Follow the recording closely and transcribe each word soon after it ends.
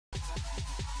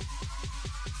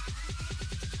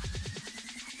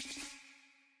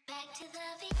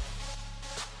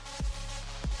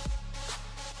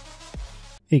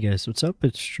Hey guys, what's up?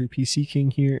 It's True PC King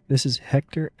here. This is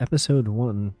Hector, episode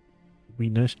 1.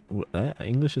 English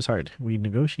is hard. We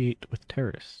negotiate with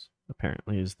terrorists,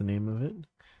 apparently is the name of it.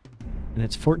 And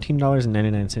it's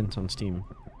 $14.99 on Steam.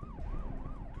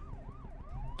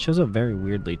 It shows up very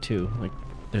weirdly too, like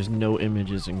there's no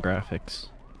images and graphics.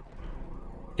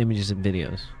 Images and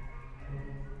videos.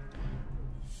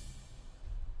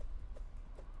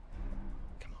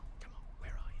 Come on,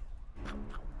 where are you?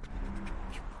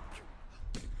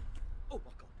 Oh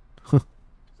my god.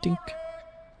 Dink.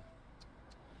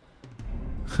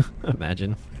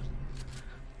 Imagine.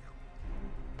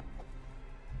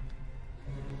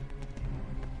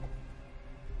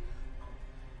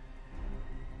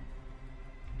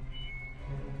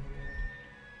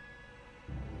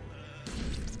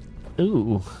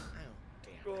 Ooh.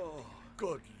 Oh,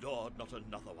 good lord, not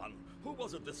another one. Who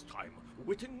was it this time?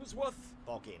 Whittingsworth?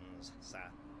 Boggins, sir.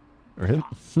 Really?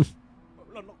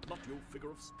 Not your figure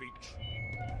of speech.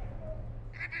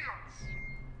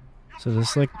 So is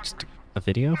this like just a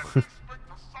video? Someone who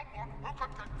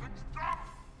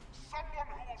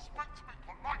will speak to me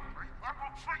politely and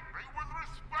will treat me with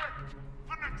respect.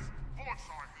 The next voice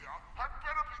I hear had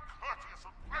better be courteous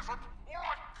and pleasant, or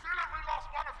I kill every last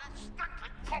one of you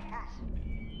stinking coppers.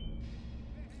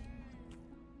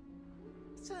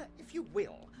 Sir, if you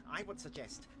will, I would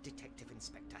suggest Detective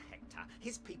Inspector Hector.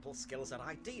 His people skills are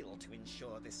ideal to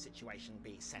ensure this situation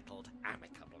be settled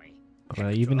amicably. Will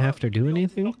I even have to do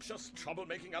anything? Obnoxious,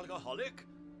 troublemaking alcoholic?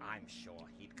 I'm sure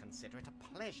he'd consider it a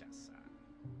pleasure, sir.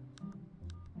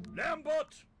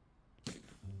 Lambert!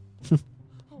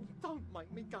 Oh, don't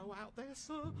make me go out there,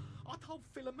 sir. I told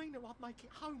Philomena I'd make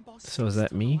it home by So is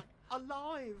that me?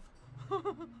 alive.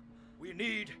 We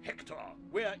need Hector.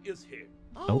 Where is he?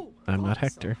 Oh, I'm not right,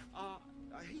 Hector. sir.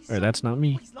 Or that's not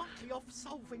me. He's likely off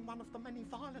solving one of the many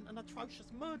violent and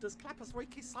atrocious murders Clappers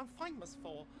Week is so famous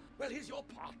for. Well, he's your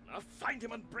partner. Find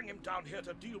him and bring him down here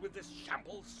to deal with this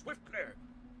shambles swiftly.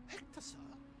 Hector, sir?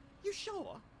 You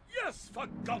sure? Yes, for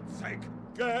God's sake!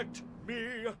 Get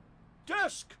me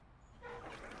desk!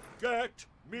 Get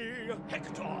me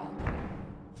Hector!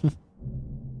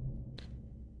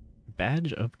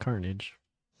 Badge of Carnage.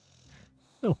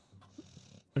 Oh.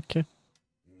 Okay.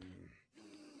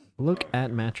 Look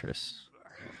at mattress.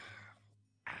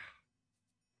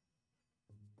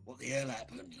 What the hell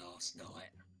happened last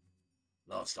night?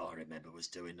 Last I remember was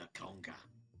doing a conga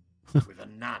with a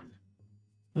nun.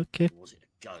 Okay. Or was it a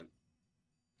goat?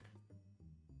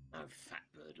 No fat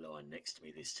bird lying next to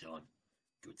me this time.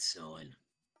 Good sign.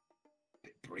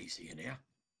 Bit breezy in here.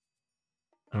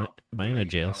 Am I in a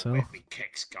jail cell? Where'd me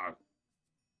keks go?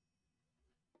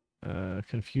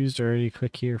 Confused already.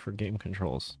 Click here for game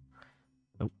controls.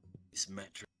 This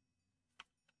mattress.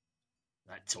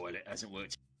 That toilet hasn't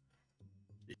worked.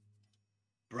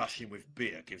 Brushing with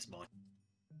beer gives my.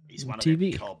 He's one of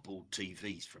TV. them cardboard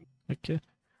TVs from. Okay.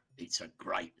 It's a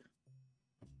great.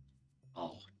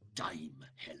 Oh, Dame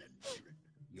Helen Mirren,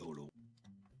 you're all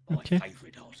my Okay.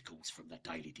 favourite articles from the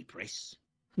Daily Depress.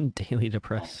 Daily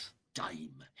Depress. Oh,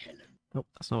 Dame Helen. Oh,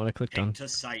 that's not what I clicked on. Hector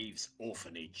saves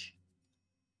orphanage.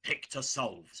 Hector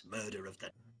solves murder of the.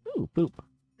 Ooh, boop.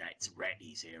 That's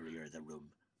Ratty's area of the room.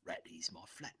 Ratty's my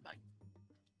flatmate.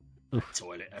 Oof. That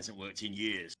toilet hasn't worked in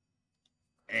years.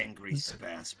 Angry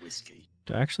spouse whiskey.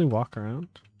 Do I actually walk around?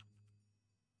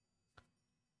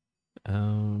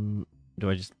 Do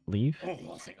I just leave? Oh,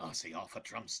 I think I see half a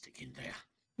drumstick in there.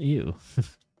 Ew.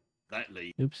 That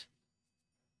leaves. Oops.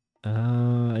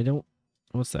 I don't.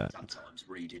 What's that? Sometimes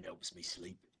reading helps me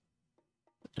sleep.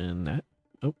 And that?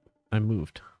 Oh, I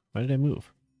moved. Why did I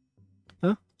move?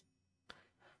 Huh?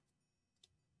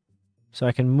 So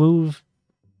I can move.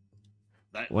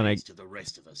 That When leads to the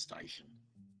rest of the station.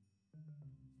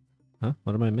 Huh?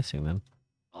 What am I missing then?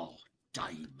 Oh,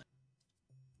 Dame.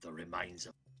 The remains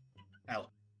of.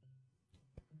 Al.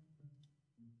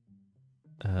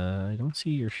 I don't see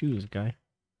your shoes, guy.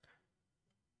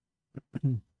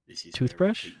 This is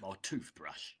Toothbrush? Where I keep my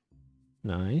toothbrush.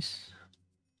 Nice.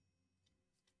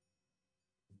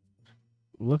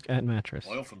 Look at mattress.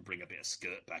 I often bring a bit of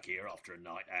skirt back here after a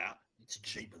night out. It's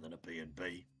cheaper than a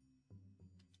B&B.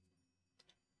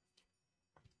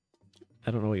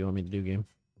 I don't know what you want me to do, game.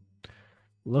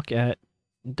 Look at.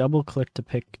 Double click to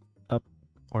pick up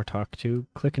or talk to.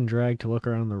 Click and drag to look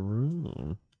around the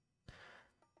room.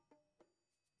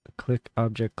 Click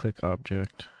object, click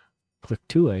object. Click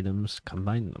two items,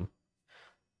 combine them.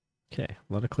 Okay,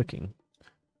 a lot of clicking.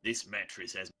 This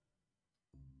mattress has.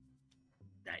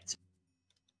 That's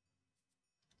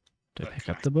Did I pick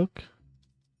up the book?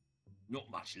 not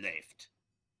much left.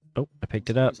 Oh, I picked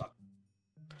it up.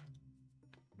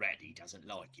 Ratty doesn't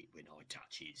like it when I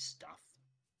touch his stuff.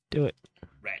 Do it.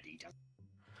 Ratty does.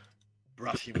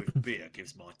 Brushing with beer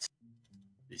gives my.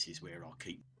 This is where I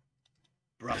keep.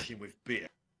 Brushing with beer.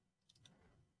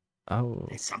 Oh,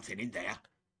 There's something in there.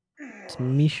 it's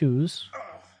me shoes.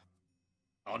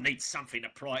 I need something to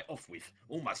pry it off with.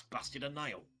 Almost busted a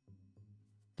nail.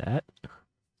 That?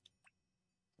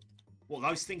 Well,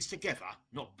 those things together,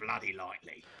 not bloody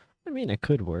likely. I mean, it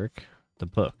could work. The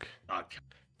book. Okay.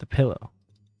 The pillow.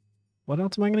 What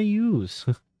else am I going to use?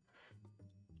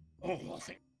 Oh, I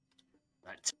think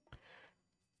that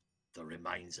the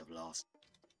remains of last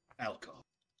alcohol.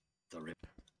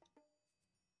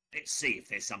 Let's see if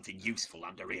there's something useful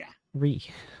under here.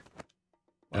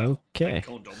 Well, okay. That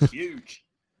condom's huge.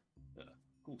 Of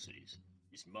course it is.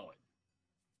 It's mine.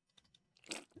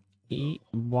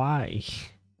 Why?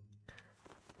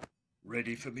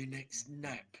 Ready for me next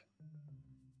nap?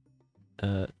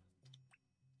 Nah.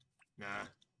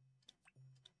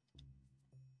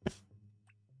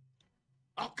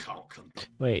 I can't come.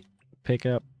 Wait. Pick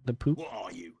up the poop? What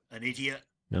are you, an idiot?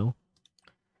 No.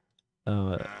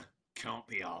 Can't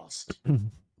be asked. Do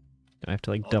I have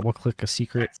to like double click a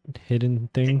secret hidden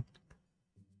thing?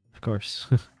 Of course.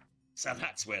 So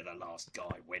that's where the last guy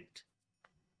went.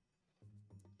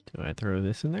 Do I throw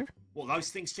this in there? Well, those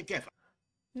things together.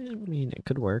 I mean, it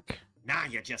could work. Now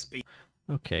you're just being.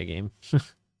 Okay, game.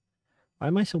 Why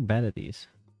am I so bad at these?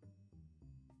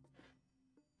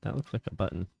 That looks like a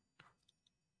button.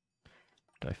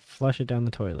 Do I flush it down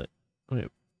the toilet? Wait,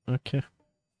 okay.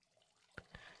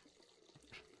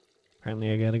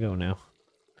 Apparently I gotta go now.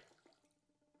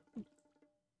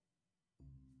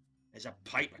 There's a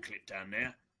paperclip down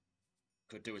there.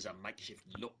 Could do as a makeshift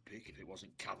lockpick if it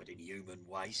wasn't covered in human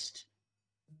waste.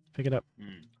 Pick it up.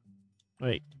 Hmm.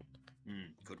 Wait.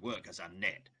 Could work as a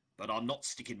net, but I'm not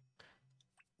sticking.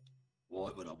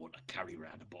 Why would I want to carry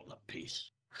around a bottle of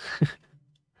piss?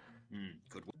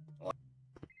 Could work.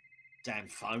 Damn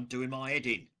phone doing my head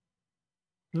in.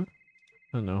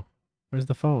 Oh no. Where's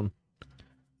the phone?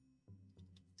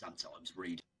 Sometimes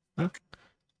read. Huh?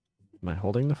 Am I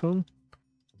holding the phone?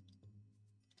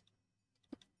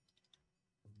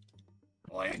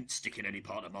 I ain't sticking any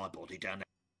part of my body down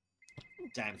there.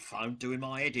 Damn phone doing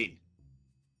my head in.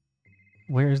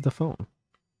 Where's the phone?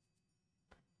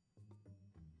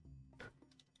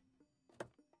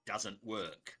 Doesn't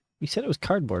work. You said it was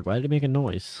cardboard. Why did it make a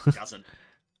noise? Doesn't.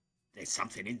 There's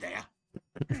something in there.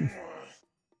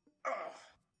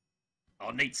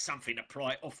 I need something to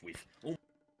pry it off with. Oh,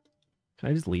 Can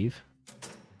I just leave?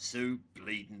 Sue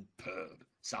bleeding perb.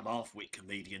 Some half-wit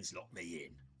comedians lock me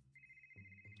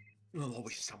in. Oh, I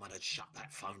wish someone had shut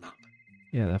that phone up.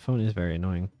 Yeah, that phone is very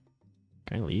annoying.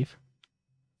 Can I leave?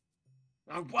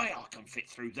 No way I can fit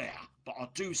through there, but I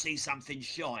do see something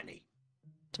shiny.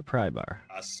 It's a pry bar.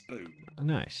 A spoon.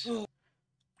 Nice.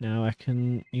 Now I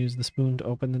can use the spoon to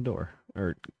open the door.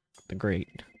 Or the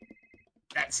grate.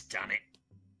 That's done it.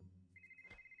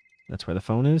 That's where the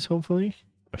phone is, hopefully?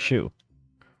 A shoe.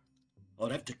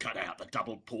 I'd have to cut out the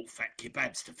double pork fat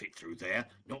kebabs to fit through there.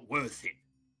 Not worth it.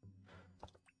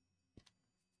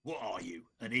 What are you,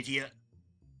 an idiot?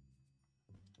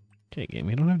 Okay, game,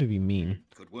 you don't have to be mean.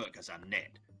 Could work as a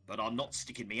net, but I'm not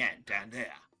sticking my hand down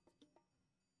there.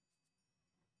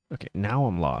 Okay, now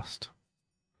I'm lost.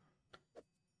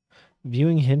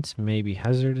 Viewing hints may be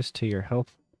hazardous to your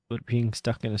health, but being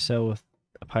stuck in a cell with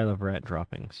a pile of rat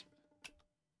droppings.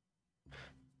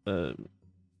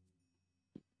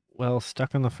 Well,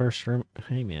 stuck on the first room.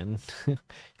 Hey, man. You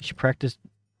should practice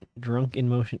drunk in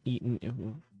motion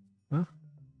eating. Huh?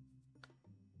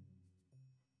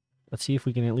 Let's see if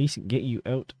we can at least get you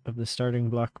out of the starting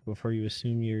block before you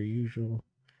assume your usual.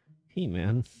 Hey,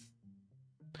 man.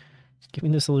 Just give me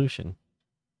the solution.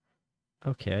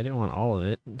 Okay, I didn't want all of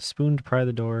it. Spoon to pry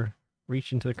the door.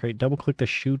 Reach into the crate. Double click the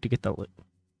shoe to get the lid.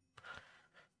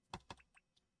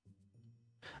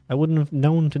 I wouldn't have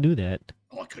known to do that.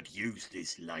 I could use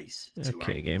this lace to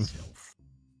Okay, hang game. myself.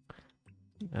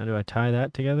 Now do I tie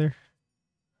that together?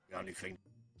 The only thing.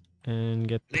 And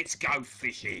get the Let's go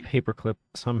fishing. paperclip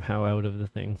somehow out of the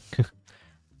thing.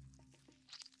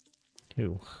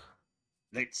 Ew.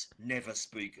 Let's never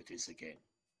speak of this again.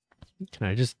 Can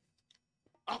I just...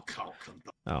 I can't come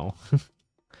back. Oh. I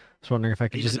was wondering if I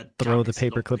could Even just the throw the dumbest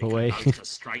paperclip lockpicker away. knows to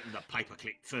straighten the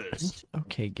paperclip first.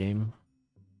 Okay, game.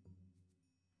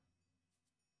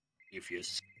 If you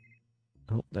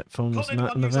Oh, that phone was can't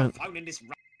not in anyone the use a vent. phone in this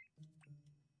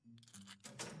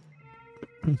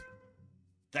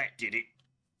that did it.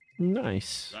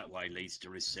 Nice. That way leads to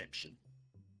reception.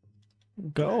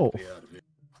 Go. Be out of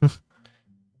it.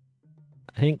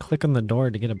 I didn't click on the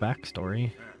door to get a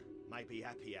backstory. Maybe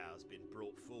happy hour's been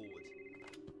brought forward.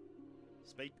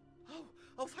 Speak.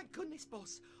 Oh, thank goodness,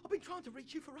 boss. I've been trying to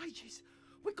reach you for ages.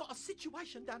 We've got a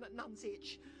situation down at Nun's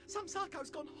Itch. Some psycho's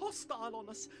gone hostile on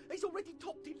us. He's already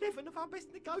topped 11 of our best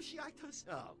negotiators.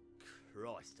 Oh,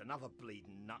 Christ, another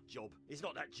bleeding nut job. It's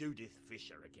not that Judith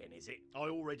Fisher again, is it? I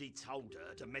already told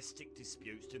her domestic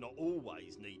disputes do not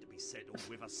always need to be settled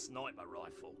with a sniper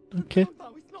rifle. Okay.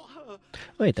 No, it's not her.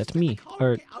 Wait, that's Just get me. the car and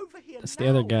Or get over here that's the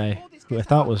other now guy before this who I gets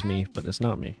thought out of was me, hand. but it's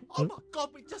not me. Oh my God,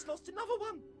 we just lost another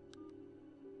one.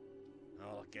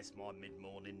 Oh, I guess my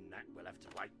mid-morning nap will have to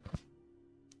wait.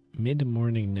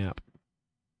 Mid-morning nap.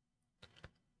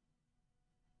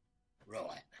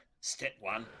 Right. Step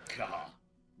 1, car.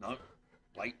 No,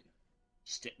 wait.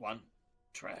 Step 1,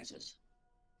 trousers.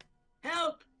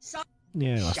 Help!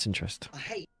 Yeah, I lost interest. I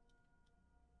hate.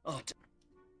 Oh,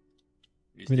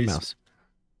 is Minnie this- Mouse.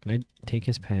 Can I take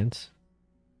his pants?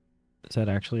 Is that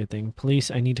actually a thing?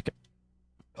 Police, I need to...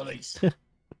 Police.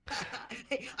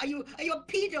 Are you a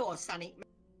pedo or something?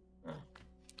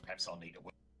 Perhaps I need to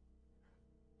work.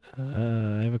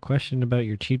 I have a question about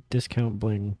your cheap discount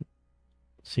bling.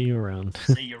 See you around.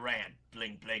 See you around,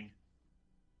 bling bling.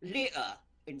 Later,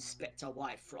 Inspector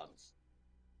Whitefront.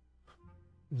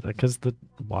 Is that because the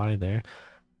Y there?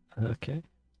 Okay.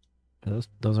 Those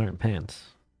aren't pants.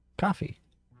 Coffee.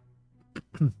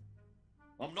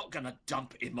 I'm not gonna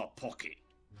dump it in my pocket.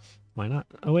 Why not?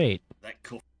 Oh wait, That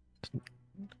coffee.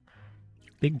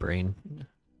 big brain.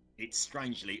 It's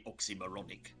strangely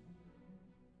oxymoronic.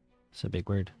 It's a big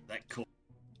word. That coffee.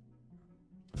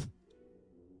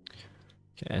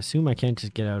 Okay, I assume I can't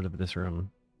just get out of this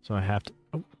room, so I have to.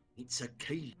 Oh, It's a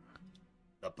key.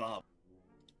 The barbed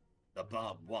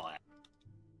wire.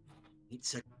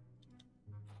 It's a.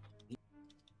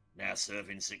 Now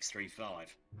serving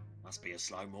 635. Must be a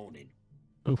slow morning.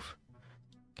 oof.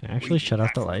 Can I actually Weeding shut off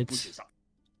back the from lights? bushes up.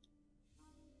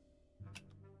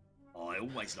 I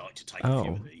always like to take a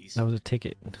few Oh, of these. that was a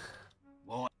ticket.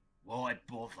 Why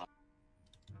bother?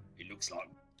 It looks like.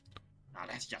 No,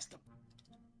 that's just a.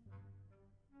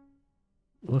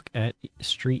 Look at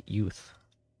street youth.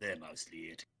 They're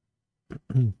mostly it.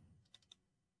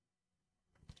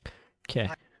 Okay.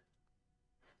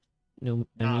 No,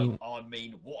 I No, mean, I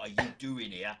mean, what are you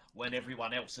doing here when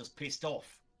everyone else has pissed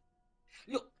off?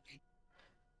 Look,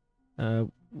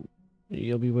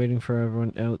 you'll be waiting for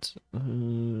everyone else.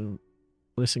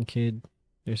 Listen, kid.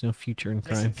 There's no future in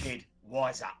Listen, crime. kid,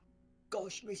 wise up.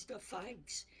 gosh, Mr.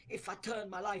 Thanks. If I turn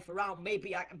my life around,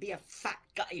 maybe I can be a fat,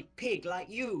 gutty pig like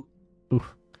you.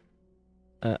 Oof.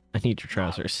 I need your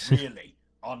trousers. No, really,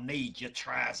 I need your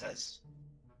trousers.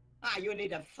 Ah, you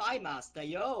need a thigh master,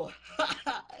 yo.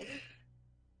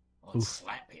 I'd Oof.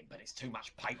 slap him, but it's too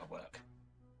much paperwork.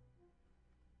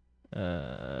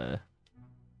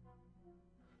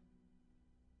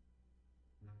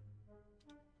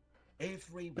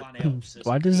 Everyone else has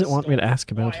Why does it want me to pissed off.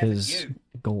 ask about Why haven't his you?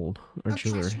 gold or I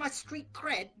jewelry? trust my street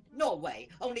cred? No way.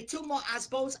 Only 2 more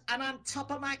Asbos and I'm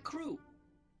top of my crew.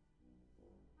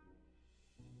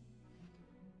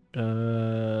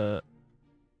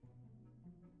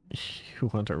 You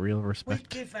want a real We respect?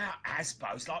 give out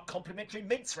Asbos like complimentary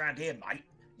mints round here, mate.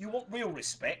 You want real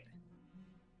respect?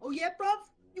 Oh yeah, bruv?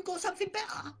 You got something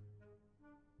better?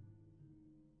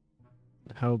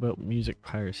 How about music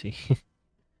piracy?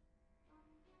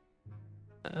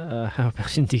 How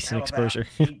about indecent How about exposure?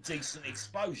 indecent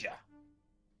exposure?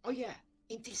 Oh yeah,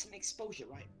 indecent exposure,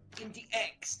 right? In the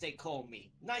X, they call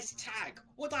me. Nice tag.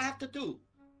 What do I have to do?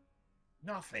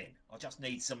 Nothing. I just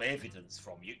need some evidence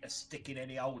from you to stick in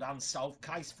any old unsolved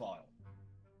case file.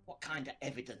 What kind of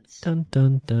evidence? Dun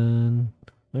dun dun.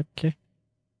 Okay.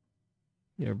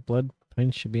 Your blood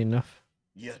pint should be enough.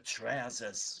 Your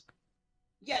trousers.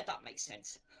 Yeah, that makes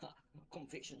sense.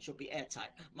 Conviction should be airtight.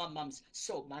 My mum's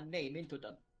sewed my name into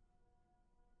them.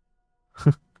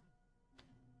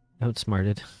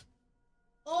 Outsmarted.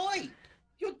 Oi!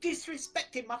 You're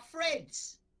disrespecting my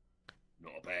friends!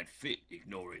 Not a bad fit,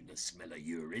 ignoring the smell of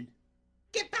urine.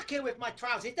 Get back here with my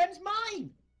trousers, them's mine!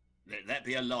 Let that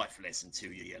be a life lesson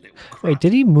to you, you little crap. Wait,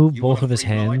 did he move You both want a of his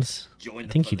free ride? hands? Join I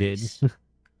the think he did. police.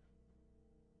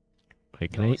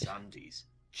 Wait, can I? Nice undies,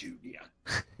 Junior.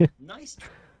 Nice.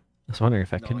 I was wondering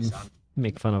if I could Nice un-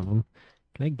 make fun of him.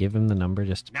 Can I give him the number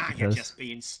just Now you're because? just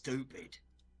being stupid.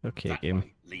 Okay, That game.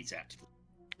 way leads out to the...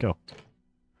 Go.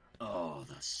 Oh,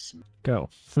 the smell. Go.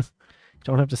 You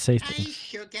don't have to say Hey, things.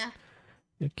 sugar.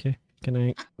 Okay. Can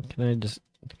I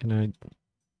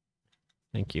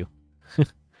Thank you.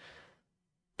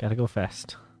 Gotta go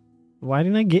fast. Why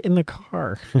didn't I get in the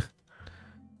car?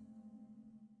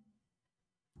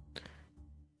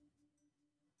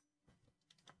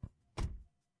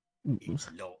 It's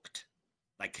locked.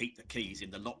 They keep the keys in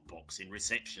the lockbox in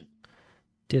reception.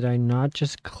 Did I not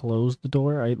just close the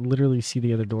door? I literally see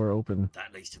the other door open.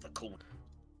 That leads to the corner.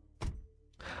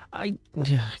 I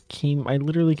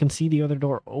literally can see the other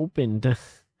door opened.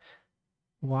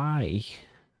 Why?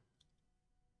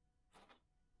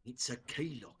 It's a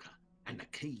key locker, and the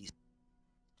keys.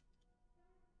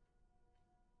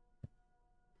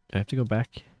 I have to go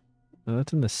back. No,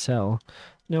 that's in the cell.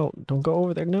 No, don't go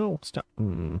over there. No, stop.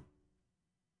 You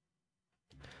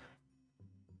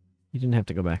didn't have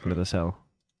to go back into the cell.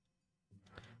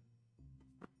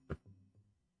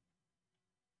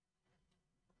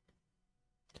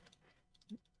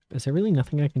 Is there really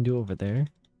nothing I can do over there?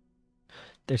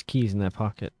 There's keys in that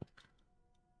pocket.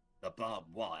 The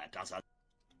barbed wire does a.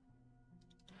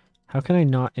 How can I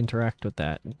not interact with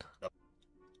that?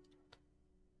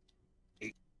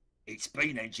 It's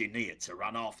been engineered to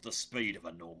run half the speed of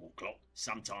a normal clock.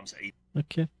 Sometimes it.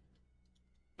 Okay.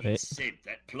 Wait. It's said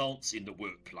that plants in the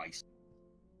workplace.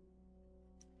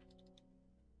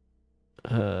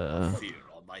 I fear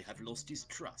I may have lost his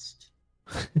trust.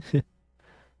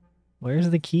 Where's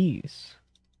the keys?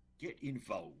 Get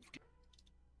involved.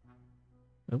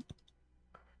 Oh.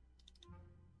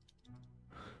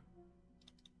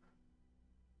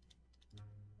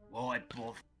 Why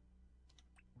bother?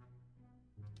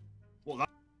 Well, that...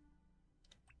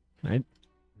 Can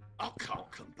I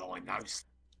can't combine those.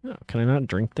 oh, can I not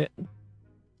drink that?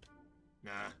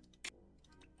 Nah.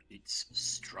 It's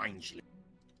strangely.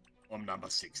 I'm number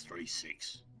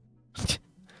 636.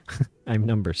 I'm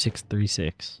number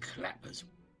 636. Clappers.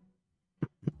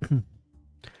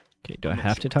 Okay, do I I'm not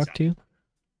have sure to talk to you?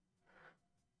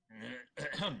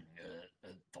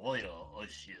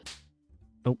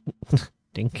 Oh,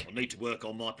 dink. I need to work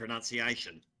on my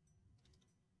pronunciation.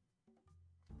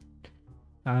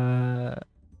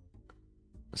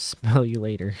 Smell you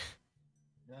later.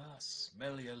 Ah,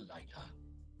 smell you later.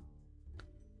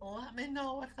 Let me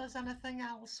know if there's anything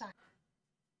else.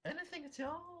 Anything at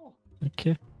all.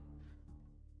 Okay.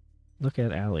 Look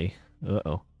at Allie.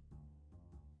 Uh-oh.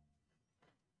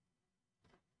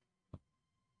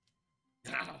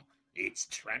 Oh, it's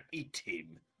Trampy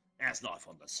Tim. How's life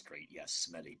on the street, you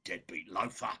smelly deadbeat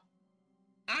loafer?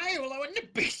 Hey, well, I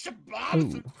wouldn't be so bad.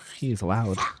 Ooh, he's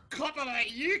loud. Fuck up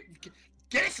about you.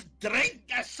 Get us a drink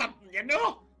or something, you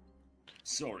know?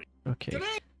 Sorry. Okay.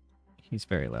 He's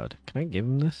very loud. Can I give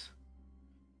him this?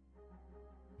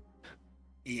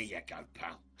 Here you go,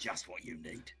 pal. Just what you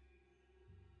need.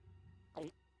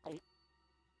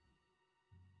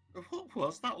 What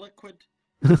was that liquid?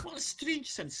 What a strange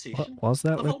sensation. What was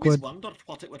that I've always liquid? wondered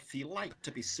what it would feel like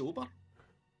to be sober.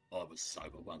 I was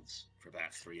sober once, for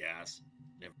about 3 hours.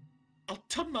 I'll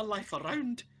turn my life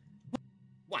around.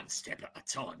 One step at a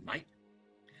time, mate.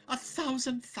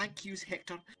 1,000 thank yous,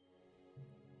 Hector.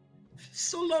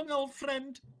 So long, old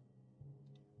friend.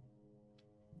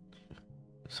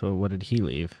 So what did he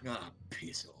leave? Ah,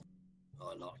 piss off.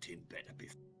 I liked him better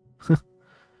before.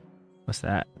 What's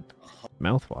that?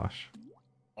 Mouthwash.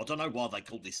 I don't know why they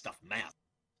call this stuff mouth.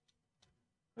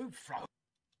 Who from?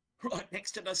 Right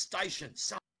next to the station,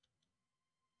 so...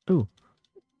 Ooh.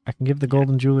 I can give the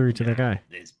golden jewelry to that guy.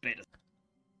 There's better...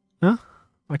 Huh?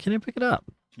 Why can't I pick it up?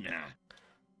 Nah.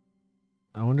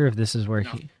 I wonder if this is where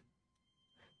No.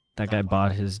 that guy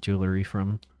bought his jewelry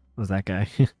from. Was that guy?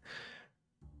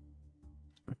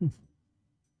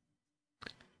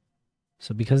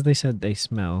 So because they said they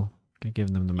smell, I can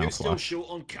give them the You're still mouthwash. short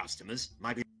on customers,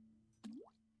 maybe...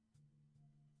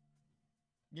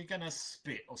 You're gonna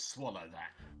spit or swallow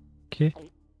that. Okay.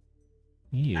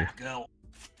 Ew. That girl.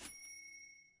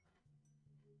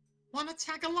 Wanna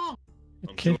tag along? I'm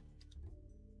Okay.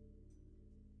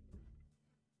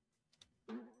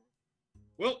 sure.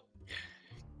 Well,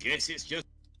 guess it's just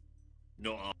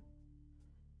not a...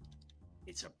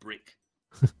 It's a brick.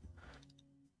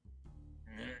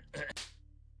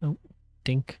 Oh,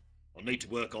 dink. I need to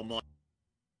work on my...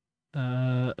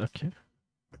 Okay.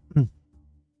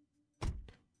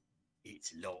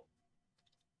 It's locked.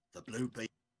 The blue beam.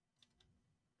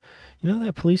 You know,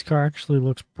 that police car actually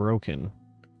looks broken.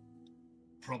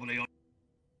 Probably on...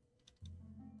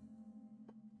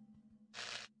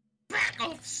 Back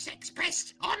off, sex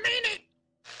pest! I mean it!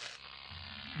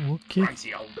 Okay.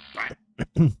 Crazy old bat.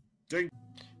 Dude.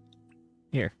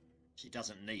 Here. She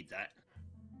doesn't need that.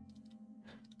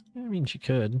 I mean, she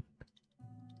could.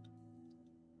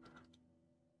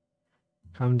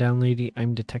 Calm down, lady.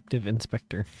 I'm Detective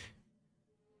Inspector.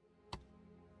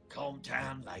 Calm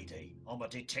down, lady. I'm a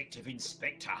detective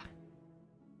inspector.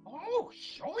 Oh,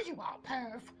 sure you are,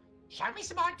 perv. Show me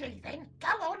some ID then. Go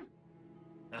on.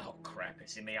 Oh crap,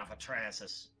 it's in the other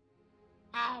trousers.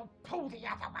 I'll pull the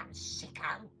other one,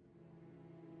 sicko.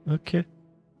 Okay.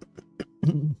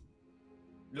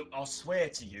 Look, I swear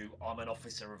to you, I'm an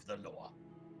officer of the law.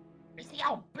 It's the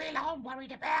old bill I'm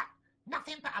worried about.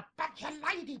 Nothing but a bunch of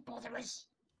lady botherers.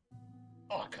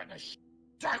 I can assure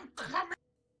Don't come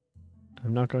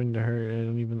I'm not going to hurt. I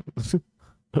don't even.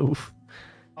 Oof.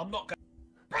 I'm not going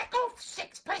back off,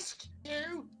 six-pissed,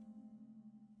 you.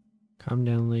 Calm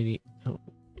down, lady. Oh,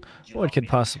 to. what could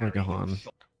possibly go on?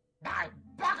 No,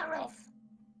 bugger off.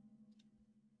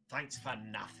 Thanks for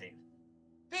nothing.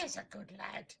 There's a good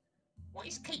lad. What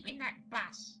is keeping that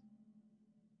bus?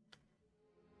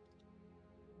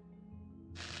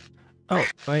 Oh,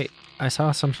 wait. I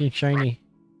saw something shiny.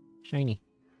 Shiny.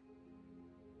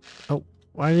 Oh,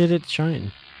 why did it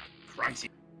shine? Crazy.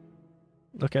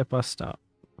 Look at bus stop.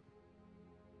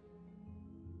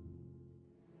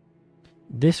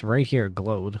 This right here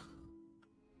glowed.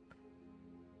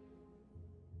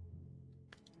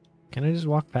 Can I just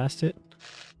walk past it?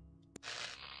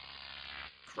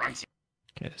 Crazy.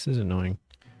 Okay, this is annoying.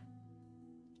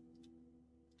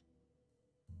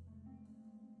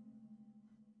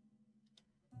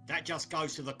 That just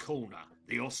goes to the corner.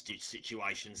 The hostage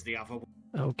situation's the other one.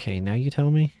 Okay, now you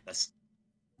tell me. That's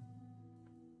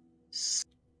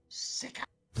sick.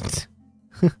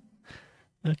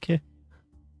 Okay.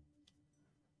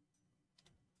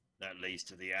 That leads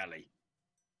to the alley.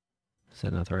 Is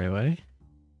that not the right way?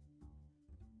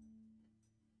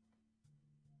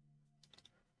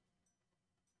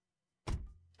 I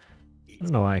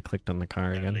don't know why I clicked on the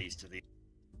car That again. leads to the.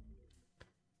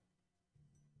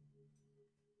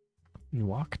 You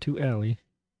walk to alley.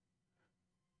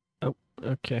 Oh,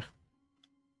 okay.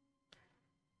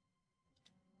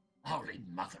 Holy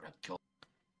mother of God.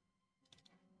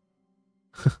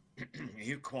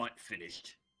 You quite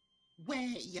finished. Where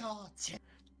your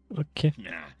Okay.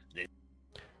 Nah. there's-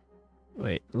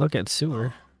 Wait, look at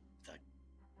sewer.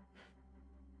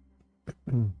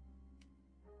 Oh,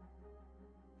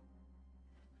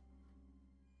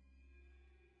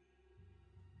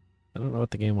 I don't know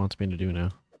what the game wants me to do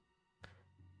now.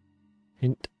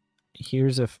 Hint.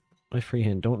 Here's a free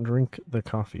hint. Don't drink the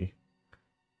coffee.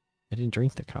 I didn't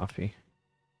drink the coffee.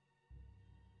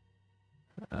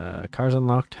 Car's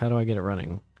unlocked. How do I get it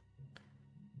running?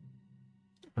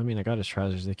 I mean, I got his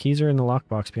trousers. The keys are in the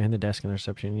lockbox behind the desk in the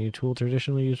reception. A tool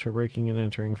traditionally used for breaking and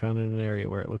entering, found in an area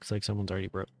where it looks like someone's already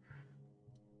broke.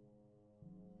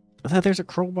 I thought there's a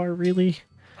crowbar, really?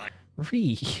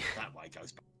 that way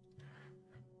goes back.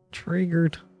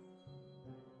 Triggered.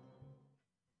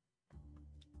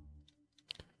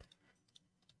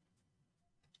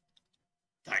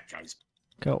 That goes.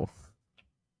 Go.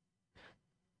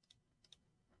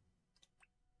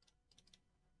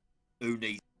 Who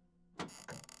needs?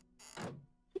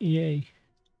 Yay.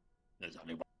 There's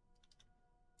only one.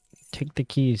 Take the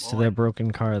keys to that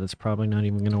broken car that's probably not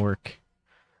even going to work.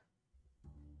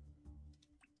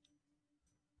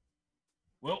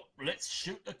 Well, let's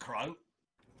shoot the crow.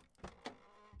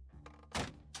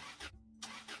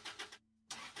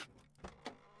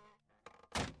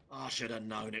 I should have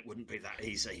known it wouldn't be that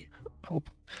easy.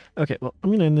 Okay, well, I'm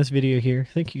going to end this video here.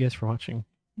 Thank you guys for watching.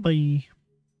 Bye.